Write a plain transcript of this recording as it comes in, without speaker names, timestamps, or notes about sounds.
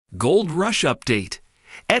Gold Rush update.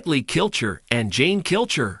 Etley Kilcher and Jane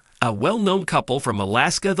Kilcher, a well-known couple from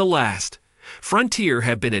Alaska, the last frontier,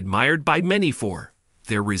 have been admired by many for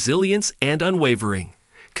their resilience and unwavering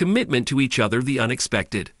commitment to each other. The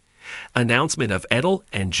unexpected announcement of Etley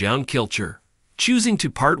and Jane Kilcher choosing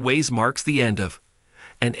to part ways marks the end of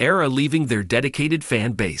an era, leaving their dedicated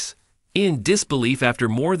fan base in disbelief. After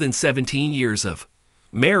more than 17 years of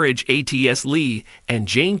marriage, Etley and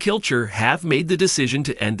Jane Kilcher have made the decision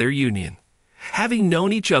to end their union. Having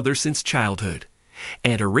known each other since childhood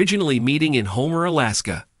and originally meeting in Homer,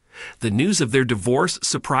 Alaska, the news of their divorce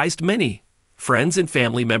surprised many friends and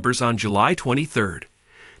family members. On July 23,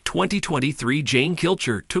 2023, Jane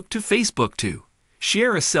Kilcher took to Facebook to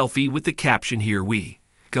share a selfie with the caption, "Here we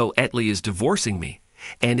go. Etley is divorcing me,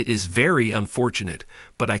 and it is very unfortunate,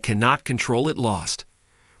 but I cannot control it. Lost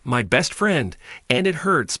my best friend, and it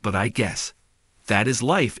hurts, but I guess that is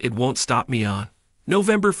life. It won't stop me." On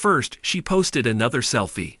November 1st, she posted another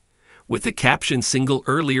selfie with the caption, "Single."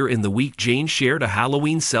 Earlier in the week, Jane shared a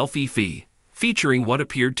Halloween selfie featuring what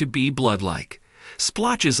appeared to be blood-like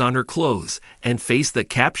splotches on her clothes and face. The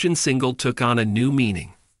caption "Single" took on a new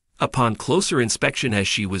meaning upon closer inspection, as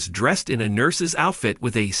she was dressed in a nurse's outfit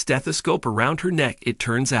with a stethoscope around her neck. It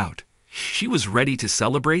turns out she was ready to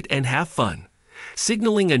celebrate and have fun,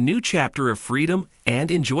 signaling a new chapter of freedom and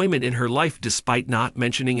enjoyment in her life, despite not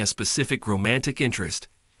mentioning a specific romantic interest.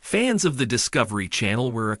 Fans of the Discovery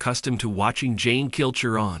Channel were accustomed to watching Jane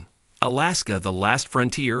Kilcher on Alaska, the Last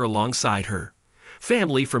Frontier, alongside her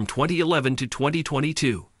family from 2011 to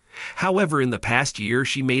 2022. However, in the past year,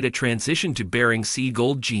 she made a transition to Bering Sea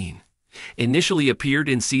Gold. Jane initially appeared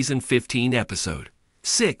in Season 15, Episode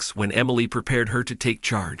 6, when Emily prepared her to take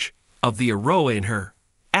charge of the Aroa in her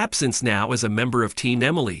absence. Now, as a member of Team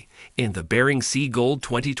Emily in the Bering Sea Gold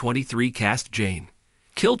 2023 cast, Jane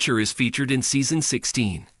Kilcher is featured in Season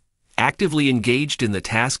 16, actively engaged in the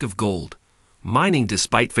task of gold mining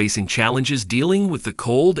despite facing challenges dealing with the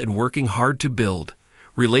cold and working hard to build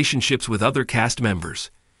relationships with other cast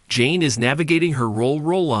members. Jane is navigating her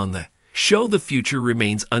role on the show. The future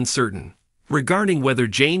remains uncertain regarding whether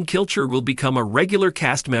Jane Kilcher will become a regular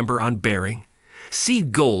cast member on Bering Sea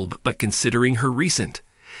Gold, but considering her recent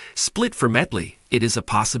split from Etley, it is a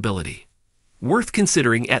possibility worth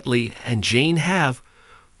considering. Etley and Jane have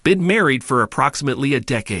been married for approximately a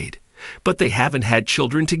decade, but they haven't had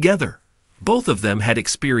children together. Both of them had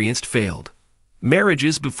experienced failed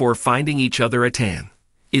marriages before finding each other. Atan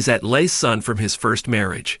is Etley's son from his first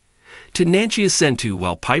marriage to Nancy Asentu,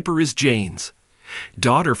 while Piper is Jane's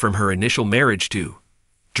daughter from her initial marriage to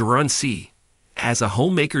Durunsi. As a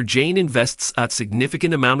homemaker, Jane invests a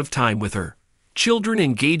significant amount of time with her children,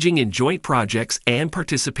 engaging in joint projects and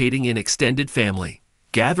participating in extended family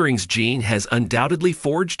gatherings. Jane has undoubtedly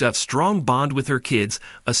forged a strong bond with her kids,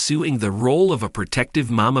 assuming the role of a protective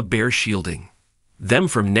mama bear, shielding them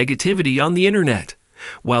from negativity on the internet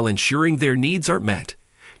while ensuring their needs are met.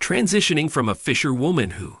 Transitioning from a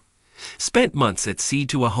fisherwoman who spent months at sea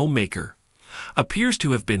to a homemaker appears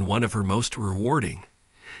to have been one of her most rewarding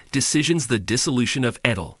decisions. The dissolution of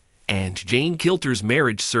Etley and Jane Kilcher's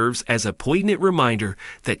marriage serves as a poignant reminder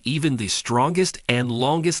that even the strongest and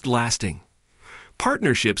longest-lasting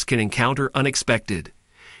partnerships can encounter unexpected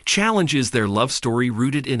challenges. Their love story,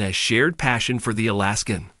 rooted in a shared passion for the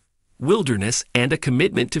Alaskan wilderness and a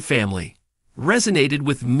commitment to family, resonated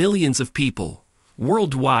with millions of people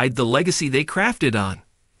worldwide. The legacy they crafted on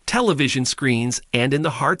television screens and in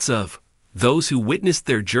the hearts of those who witnessed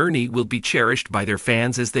their journey will be cherished by their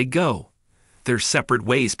fans as they go their separate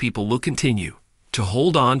ways. People will continue to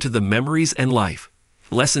hold on to the memories and life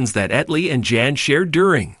lessons that Etley and Jane shared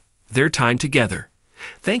during their time together.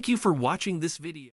 Thank you for watching this video.